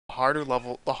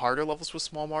the harder levels with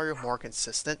Small Mario more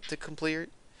consistent to complete.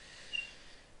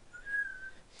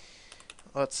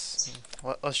 Let's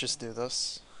just do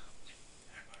this.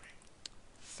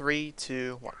 3,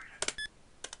 2, 1.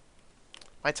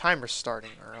 My timer's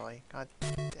starting early. God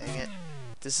dang it.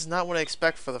 This is not what I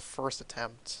expect for the first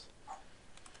attempt.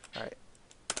 Alright.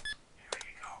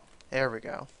 There we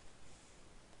go.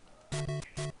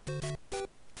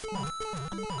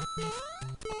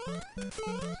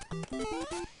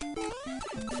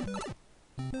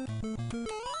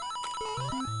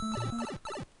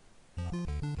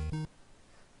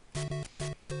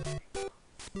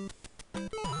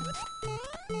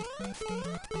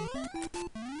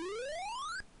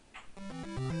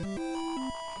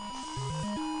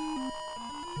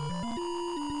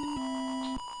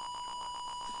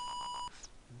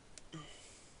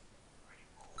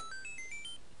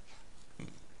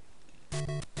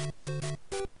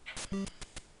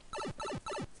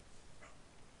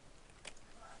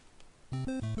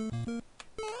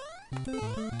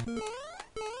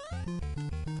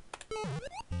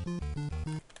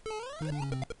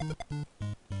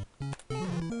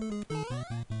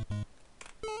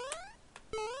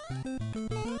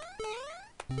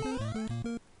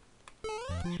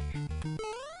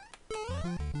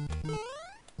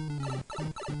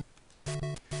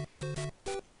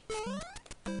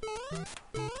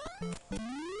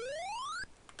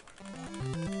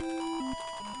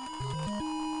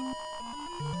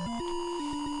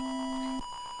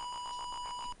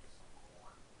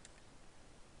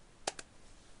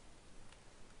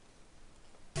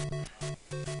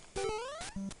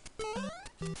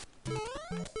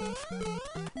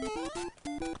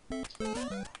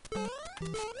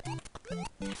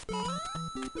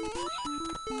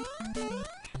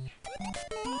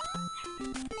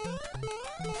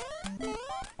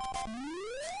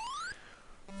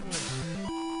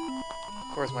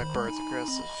 Of course my bird's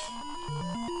aggressive.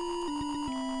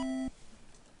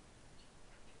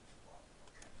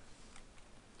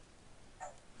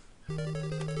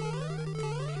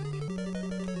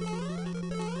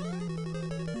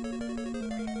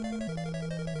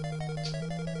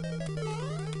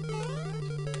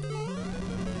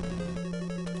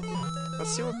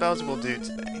 Let's see what Bowser will do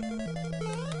today.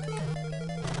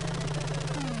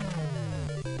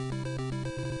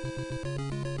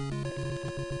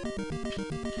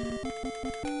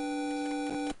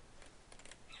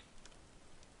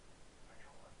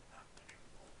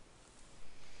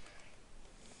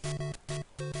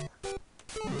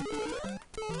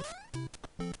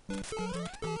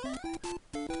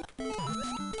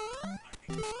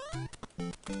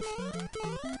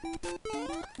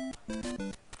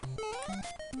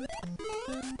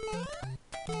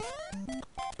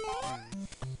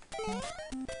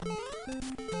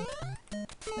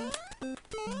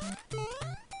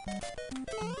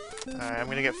 Alright, I'm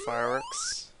gonna get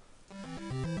fireworks.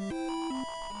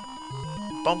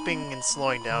 Bumping and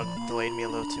slowing down delayed me a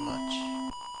little too much.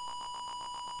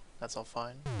 That's all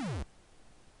fine.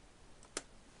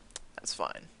 That's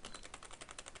fine.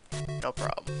 No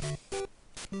problem.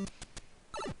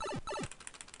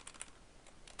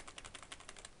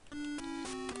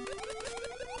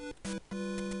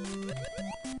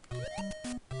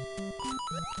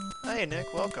 Hey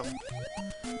Nick, welcome.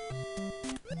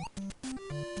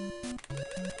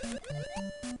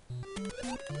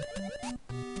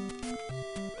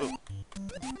 Ooh,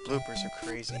 bloopers are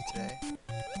crazy today.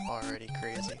 Already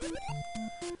crazy.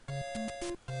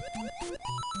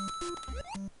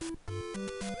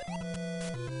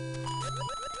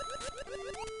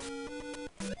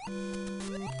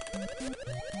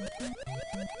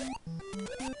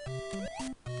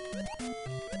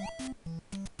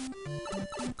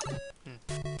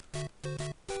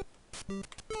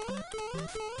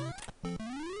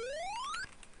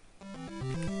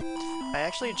 I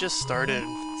actually just started.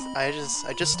 I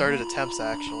just started attempts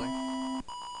actually.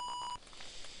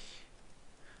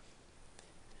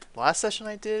 Last session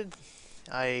I did,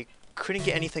 I couldn't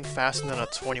get anything faster than a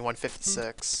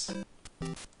 2156.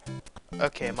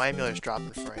 Okay, my emulator's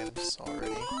dropping frames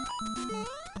already.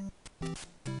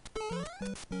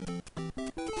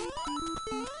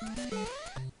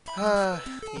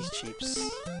 These cheeps.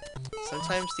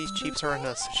 Sometimes these cheeps are in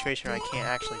a situation where I can't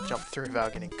actually jump through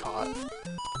without getting caught.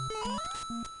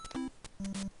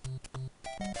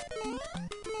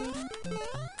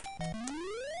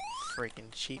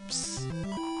 Freaking cheeps.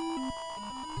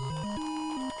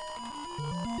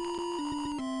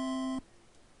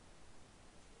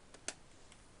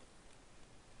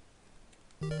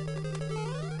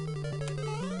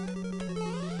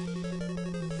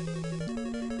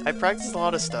 I practiced a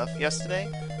lot of stuff yesterday.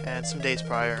 and some days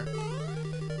prior.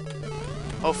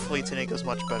 Hopefully today goes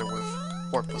much better with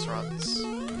Warpless runs.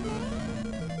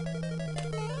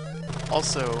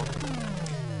 Also,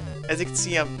 as you can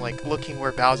see, I'm like looking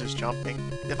where Bowser's jumping.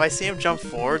 If I see him jump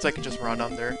forwards, I can just run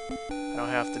under. I don't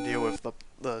have to deal with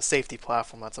the safety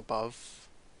platform that's above,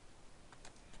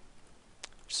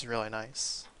 which is really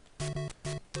nice.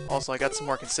 Also, I got some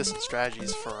more consistent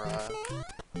strategies for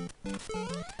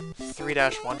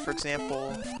 3-1, for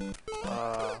example.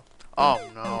 Oh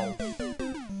no.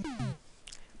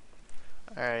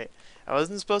 Alright, I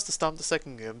wasn't supposed to stomp the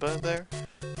second Goomba there,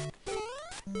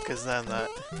 because then that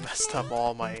messed up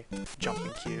all my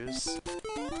jumping cues.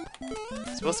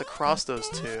 I'm supposed to cross those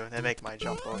two, and then make my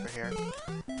jump over here.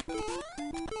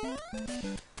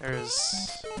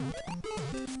 There's...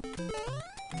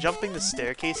 Jumping the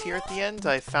staircase here at the end,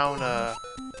 I found a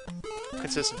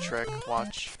consistent trick.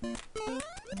 Watch.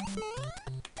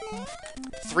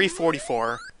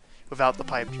 344 without the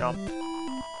pipe jump.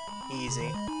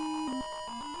 Easy.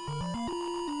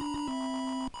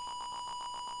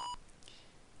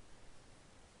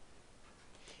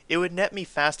 It would net me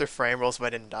faster frame rolls if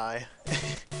I didn't die.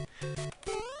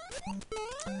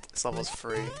 This level's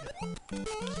free.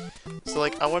 So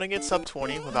like, I want to get sub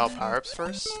 20 without power-ups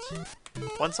first.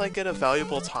 Once I get a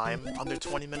valuable time under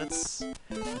 20 minutes,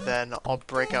 then I'll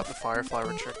break out the fire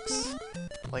flower tricks.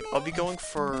 Like, I'll be going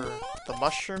for the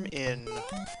mushroom in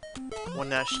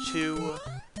 1-2,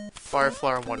 fire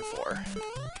flower in 1-4.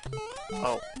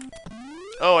 Oh.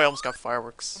 Oh, I almost got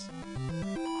fireworks.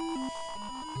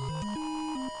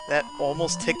 That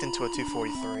almost ticked into a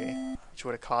 243, which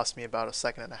would have cost me about a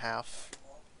second and a half.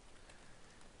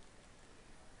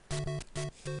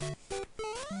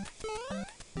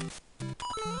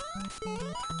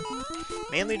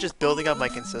 Mainly just building up my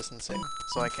consistency,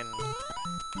 so I can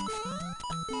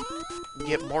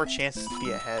get more chances to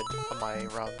be ahead of my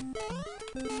run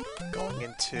going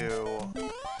into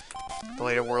the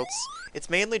later worlds. It's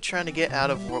mainly trying to get out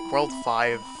of World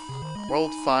 5,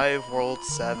 World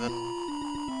 7,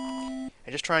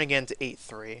 and just trying to get into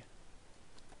 8-3.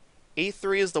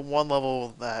 8-3 is the one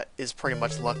level that is pretty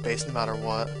much luck-based no matter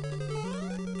what.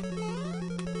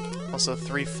 Also,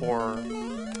 3-4...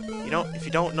 if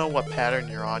you don't know what pattern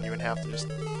you're on, you would have to just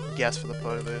guess for the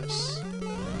photos.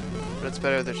 But it's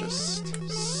better to just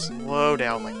slow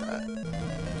down like that.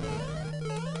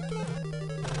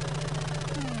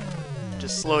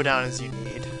 Just slow down as you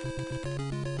need.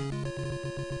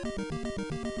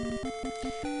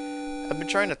 I've been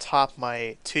trying to top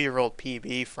my 2-year-old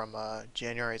PB from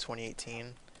January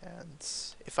 2018, and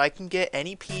if I can get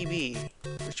any PB,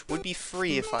 which would be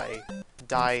free if I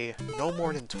die no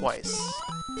more than twice,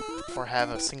 or have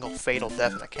a single fatal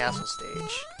death in a castle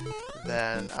stage,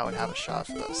 then I would have a shot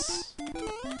for this.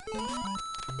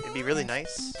 It'd be really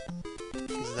nice,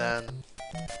 because then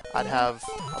I'd have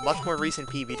a much more recent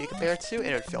PB to compare to, and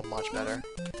it would feel much better.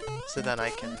 So then I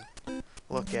can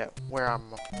look at where I'm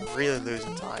really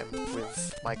losing time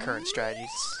with my current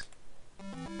strategies.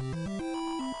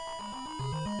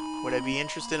 Would I be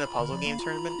interested in a puzzle game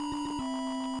tournament?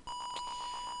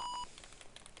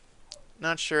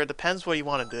 Not sure. It depends what you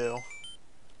want to do.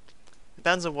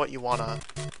 Depends on what you want to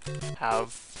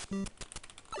have.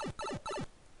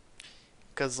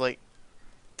 Because, like,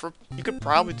 you could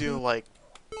probably do, like,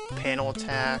 panel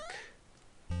attack.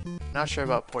 Not sure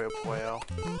about Puyo Puyo.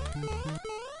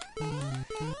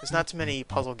 There's not too many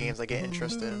puzzle games I get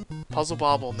interested in. Puzzle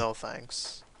Bobble, no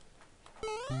thanks.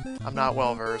 I'm not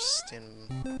well versed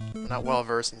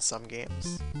in some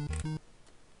games.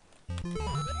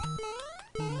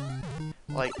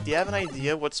 Like, do you have an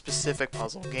idea what specific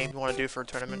puzzle game you want to do for a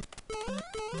tournament?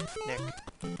 Nick.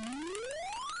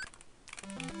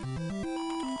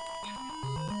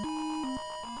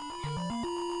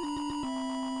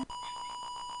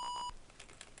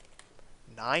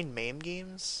 Nine MAME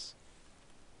games?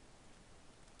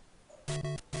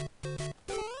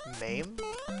 MAME?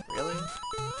 Really?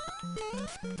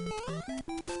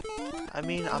 I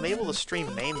mean, I'm able to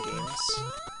stream MAME games.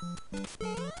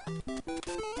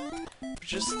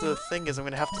 Just the thing is, I'm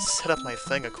gonna have to set up my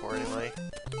thing accordingly.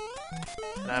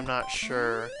 And I'm not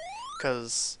sure,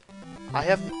 because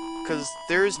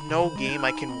there is no game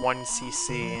I can 1cc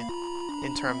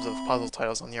in terms of puzzle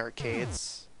titles on the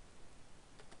arcades.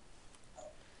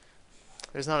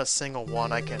 There's not a single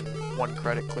one I can 1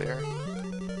 credit clear.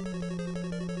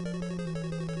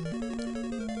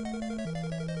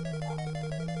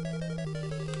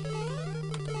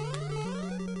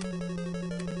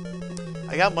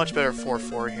 I got much better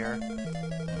 4-4 here,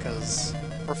 because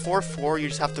for 4-4 you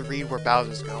just have to read where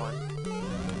Bowser's going.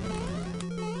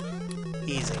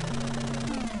 Easy.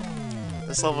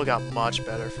 This level got much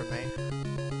better for me.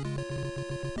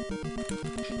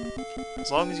 As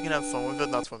long as you can have fun with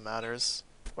it, that's what matters.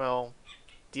 Well,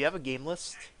 do you have a game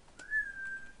list?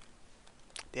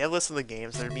 Do you have a list of the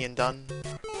games that are being done?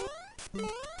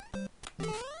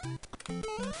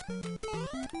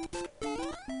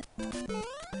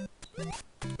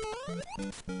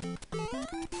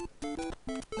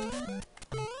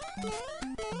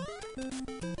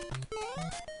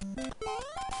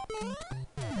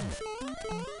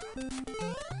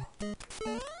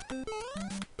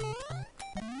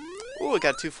 Ooh, I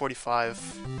got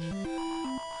 245.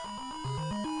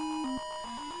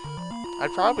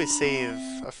 I'd probably save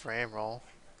a frame roll.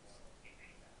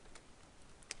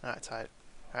 Alright, tight.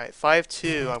 Alright,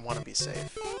 5-2, I want to be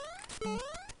safe.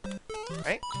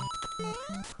 Right?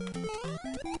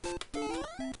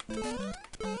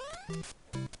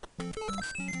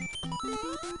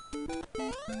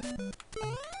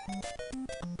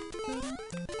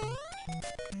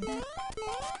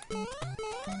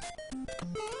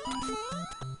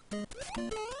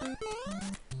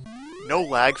 No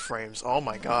lag frames, oh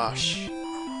my gosh.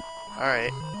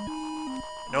 Alright.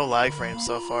 No lag frames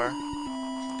so far.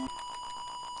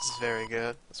 This is very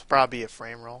good. This will probably be a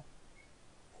frame roll.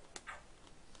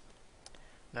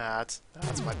 Nah,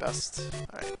 that's my best.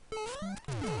 Alright.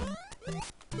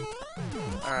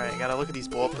 Alright, gotta look at these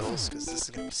bullet bills, because this is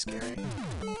gonna be scary.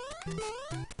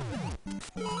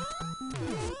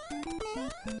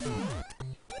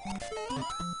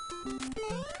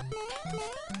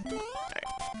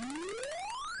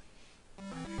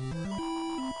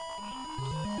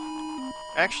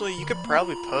 Actually, you could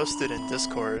probably post it in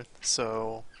Discord,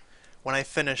 so when I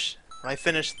finish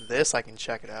this, I can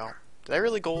check it out. Did I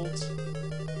really gold?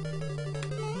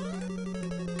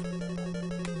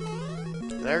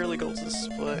 Did I really gold this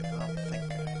split? I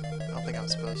don't think I'm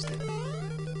supposed to.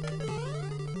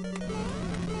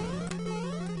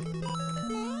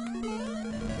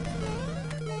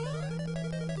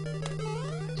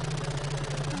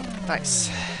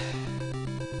 Nice.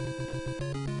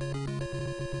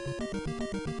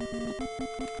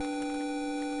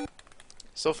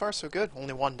 So far, so good.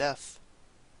 Only one death.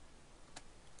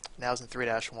 Now it's in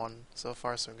 3-1. So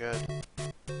far, so good.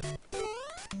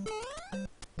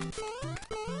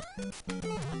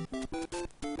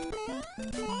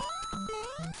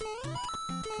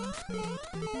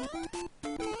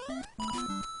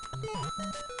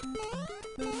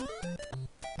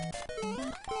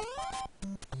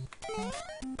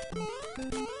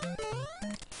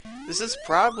 This is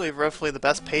probably roughly the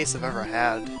best pace I've ever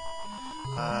had.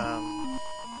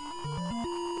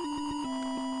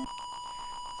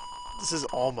 This is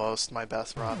almost my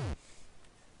best run.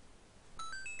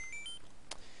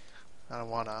 I don't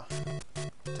wanna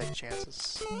take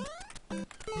chances.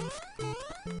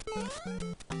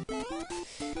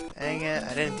 Dang it,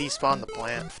 I didn't despawn the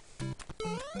plant.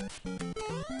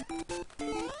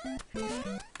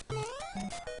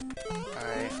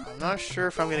 Alright, I'm not sure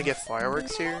if I'm gonna get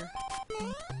fireworks here.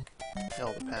 It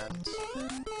all depends.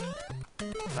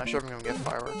 I'm not sure if I'm gonna get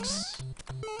fireworks.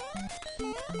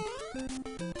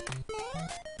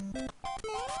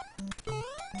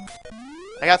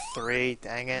 I got 3,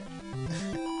 dang it.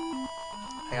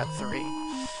 I got 3.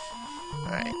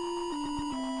 Alright.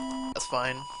 That's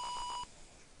fine.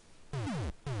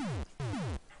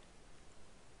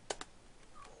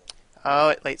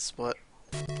 Oh, late split.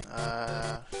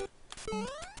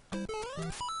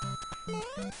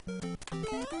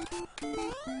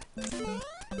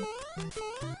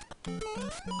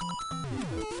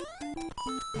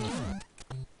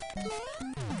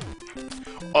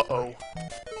 Uh-oh.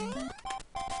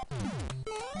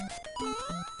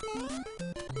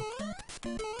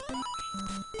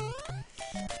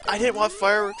 I didn't want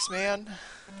fireworks, man.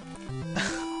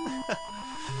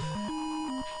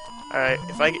 Alright,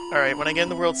 when I get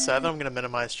into World 7, I'm gonna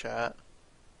minimize chat.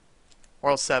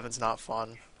 World 7's not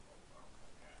fun.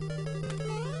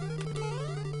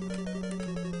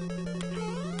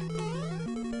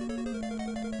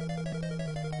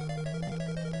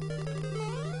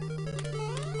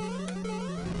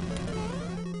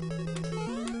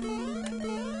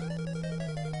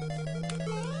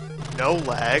 No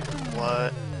lag?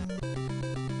 What?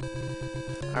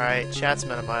 Alright, chat's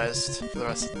minimized for the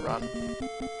rest of the run.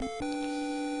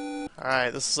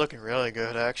 Alright, this is looking really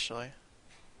good, actually.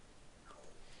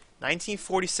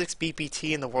 1946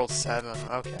 BPT in the World 7,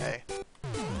 okay.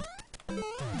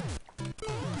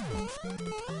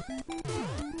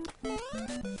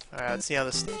 Alright, let's see how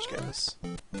this stage goes.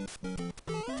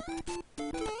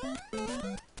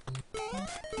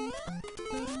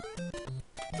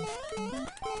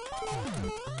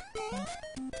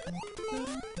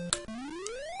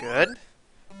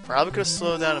 Probably could have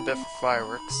slowed down a bit for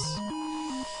fireworks.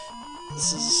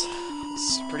 This is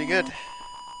pretty good.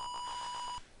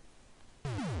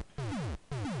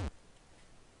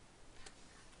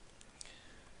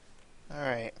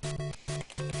 Alright.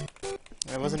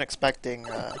 I wasn't expecting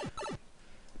to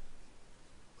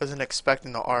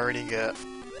already get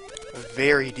a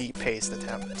very deep paced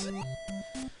attempt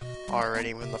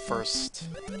already in the first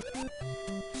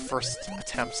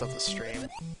attempts of the stream.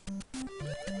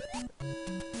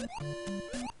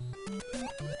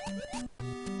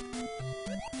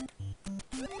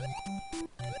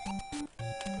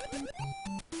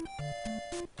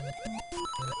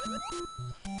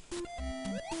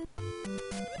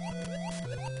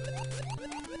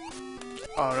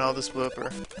 Oh no, this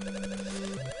blooper.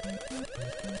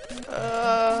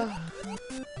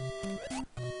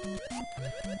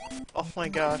 Oh my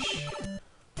gosh.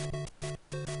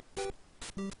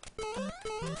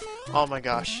 Oh my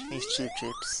gosh, these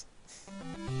cheeps.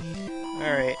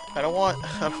 Alright, I don't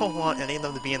want any of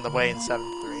them to be in the way in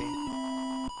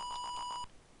 7-3.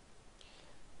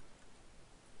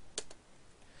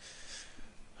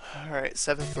 Alright,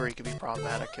 7-3 could be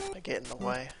problematic if I get in the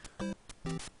way.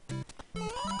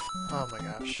 Oh my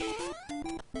gosh.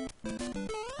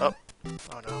 Oh.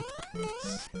 Oh no.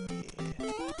 Let's see.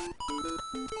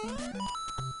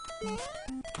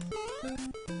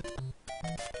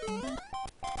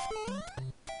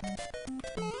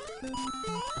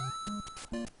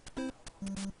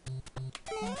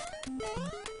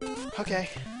 Okay.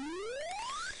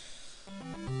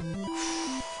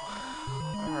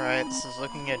 Alright, this is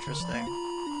looking interesting.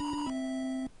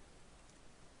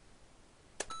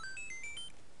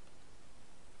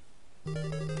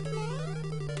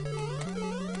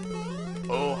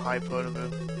 Oh, high Potamu.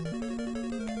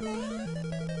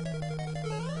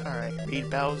 Alright, read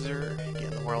Bowser, get in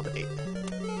the world at 8.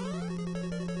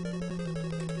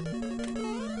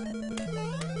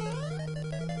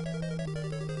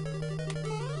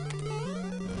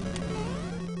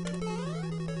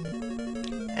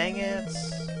 Dang it.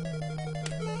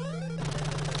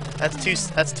 That's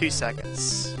 2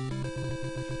 seconds.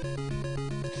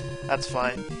 That's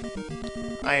fine.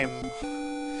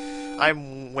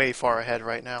 I'm way far ahead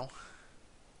right now.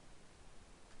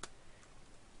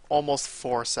 Almost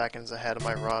 4 seconds ahead of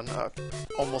my run.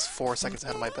 Almost 4 seconds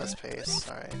ahead of my best pace.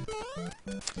 Alright.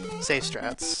 Safe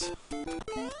strats.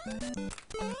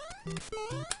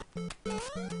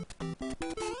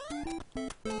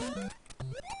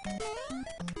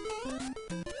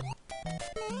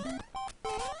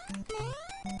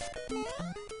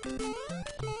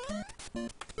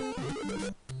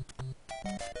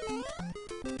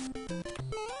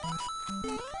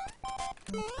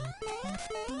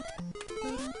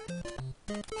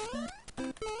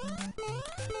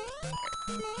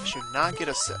 I should not get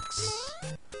a 6.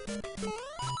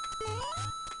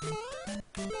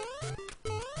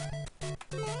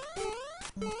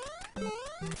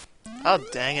 Oh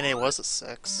dang it, it was a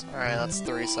 6. Alright, that's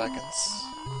 3 seconds.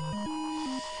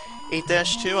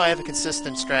 8-2, I have a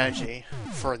consistent strategy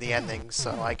for the ending,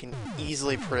 so I can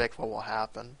easily predict what will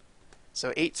happen.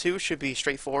 So 8-2 should be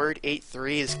straightforward,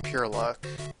 8-3 is pure luck.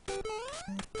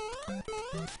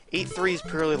 8-3 is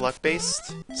purely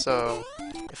luck-based, so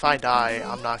if I die,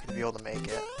 I'm not going to be able to make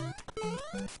it.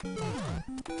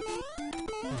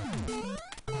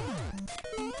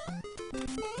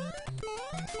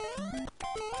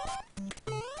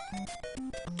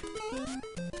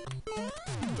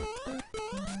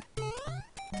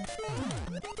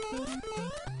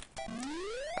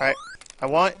 Alright,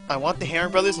 I want the Hammer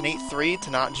Brothers in 8-3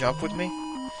 to not jump with me.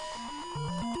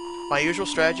 My usual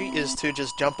strategy is to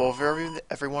just jump over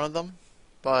every one of them,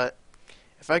 but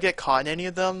if I get caught in any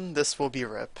of them, this will be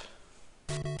RIP.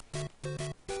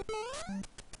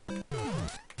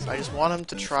 So I just want him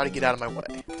to try to get out of my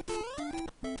way.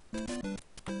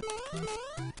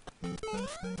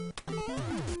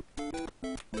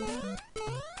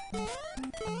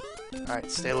 Alright,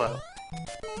 stay low.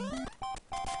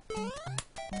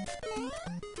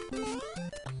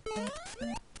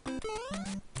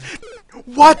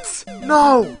 What?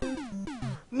 No!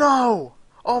 No!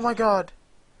 Oh my god.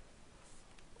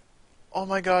 Oh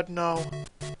my god, no.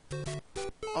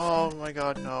 Oh my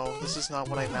god, no. This is not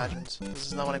what I imagined. This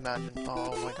is not what I imagined.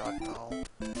 Oh my god, no.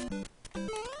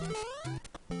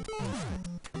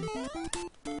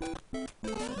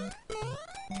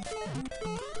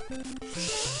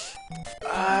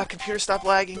 Computer, stop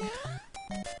lagging.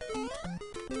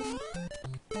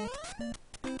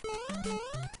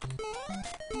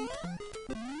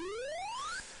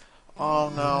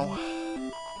 Oh no.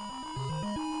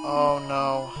 Oh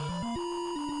no.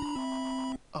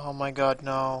 Oh my god,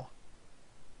 no.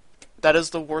 That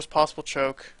is the worst possible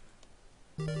choke.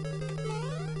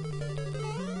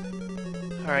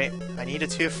 Alright, I need a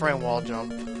 2-frame wall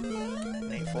jump.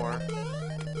 An 8-4.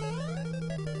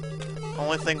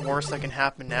 Only thing worse that can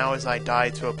happen now is I die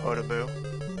to a Potaboo.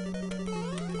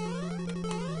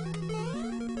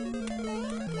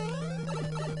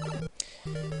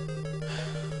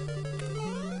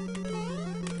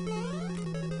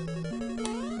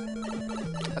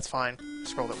 That's fine.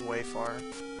 Scrolled it way far.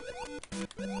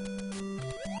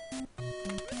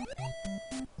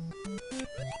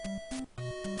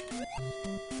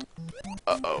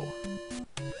 Uh-oh.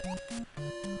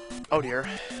 Oh dear.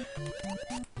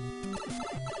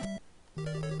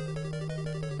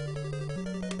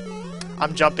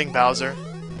 I'm jumping Bowser.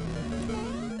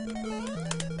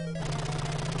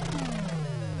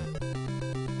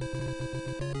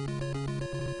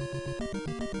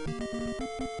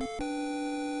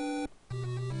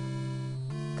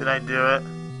 Did I do it?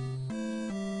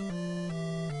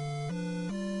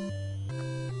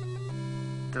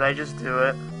 Did I just do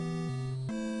it?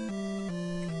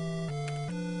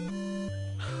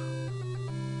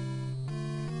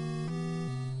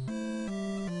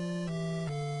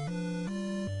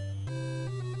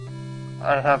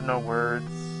 I have no words.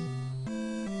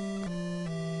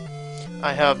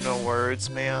 I have no words,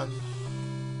 man.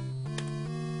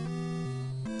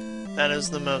 That is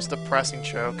the most depressing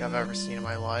choke I've ever seen in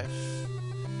my life.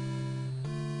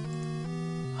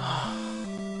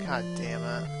 God damn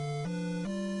it.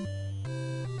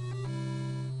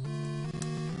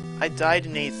 I died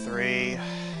in 8-3.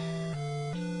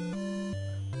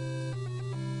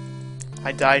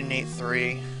 I died in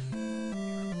 8-3.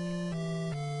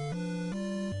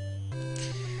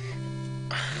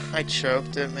 I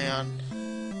choked it, man.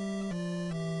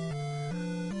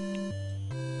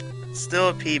 Still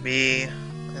a PB.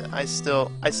 I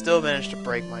still managed to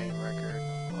break my record.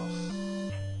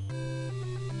 Ugh.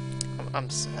 I'm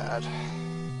sad.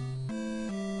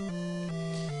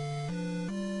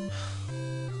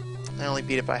 I only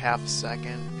beat it by half a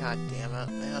second. God damn it,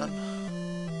 man.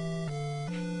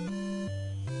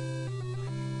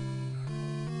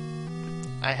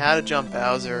 I had to jump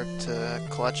Bowser to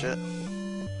clutch it.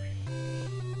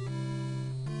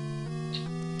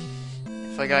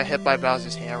 If I got hit by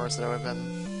Bowser's hammers, that would have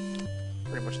been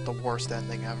pretty much the worst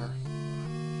ending ever.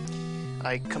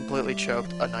 I completely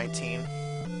choked a 19.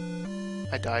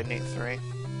 I died in 8-3.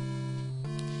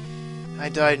 I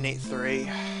died in 8-3.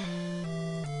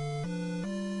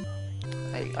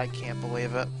 I can't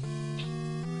believe it.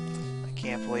 I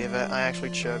can't believe it. I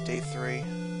actually choked 8-3.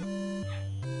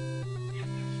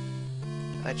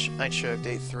 I choked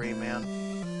 8-3, man.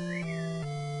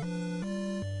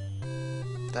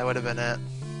 That would have been it.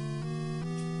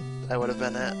 That would have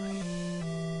been it.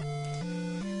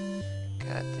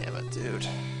 God damn it, dude.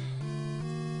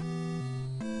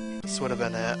 This would have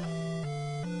been it.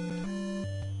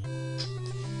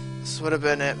 This would have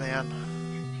been it, man.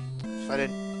 If I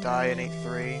didn't die in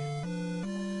 8-3.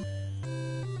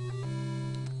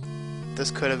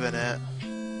 This could have been it.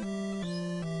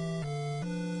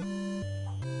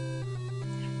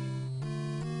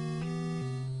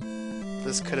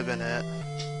 This could have been it.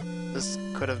 This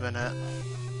could have been it.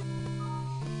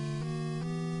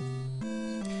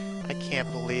 I can't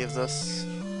believe this.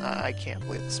 I can't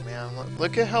believe this, man.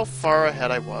 Look at how far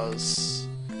ahead I was.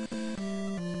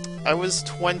 I was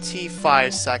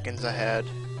 25 seconds ahead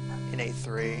in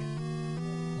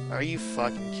 8-3. Are you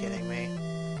fucking kidding me?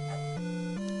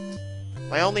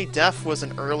 My only death was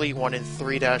an early one in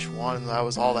 3-1, that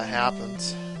was all that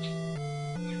happened.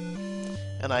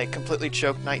 And I completely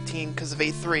choked 19 because of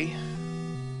 8-3.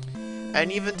 I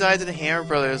didn't even die to the Hammer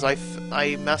Brothers. I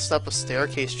messed up a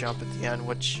staircase jump at the end,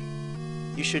 which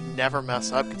you should never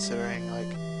mess up considering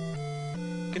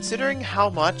how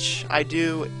much I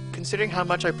do, considering how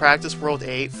much I practice World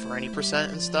 8 for any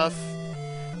percent and stuff.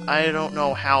 I don't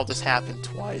know how this happened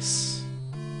twice.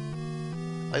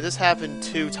 Like, this happened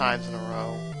 2 times in a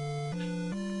row.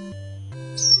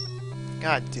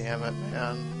 God damn it,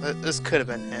 man. This could have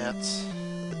been it.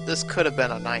 This could have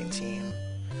been a 19.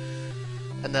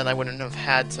 And then I wouldn't have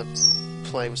had to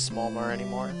play with Smallmar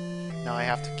anymore. Now I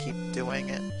have to keep doing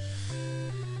it.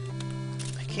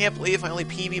 I can't believe I only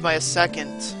PB by a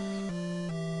second.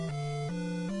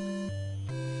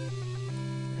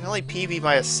 I only PB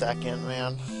by a second,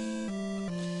 man.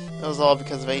 That was all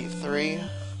because of 8-3.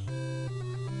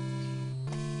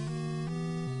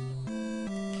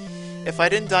 If I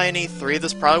didn't die in 8-3,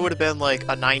 this probably would have been like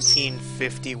a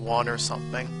 1951 or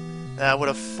something. That would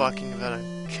have fucking been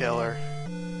a killer.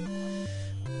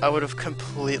 I would have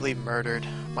completely murdered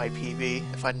my PB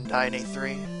if I didn't die in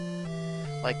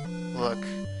 8-3. Like, look.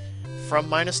 from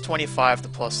 -25 to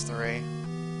 +3.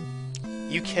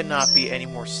 You cannot be any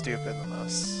more stupid than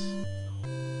this.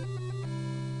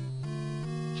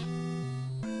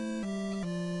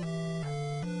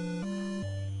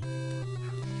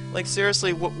 Like,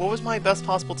 seriously, what was my best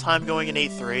possible time going in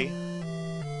 8-3?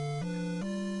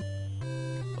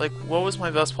 Like, what was my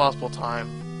best possible time?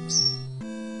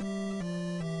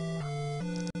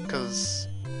 Because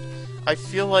I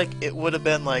feel like it would have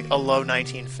been, like, a low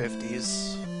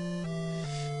 1950s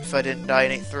if I didn't die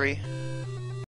in 8-3.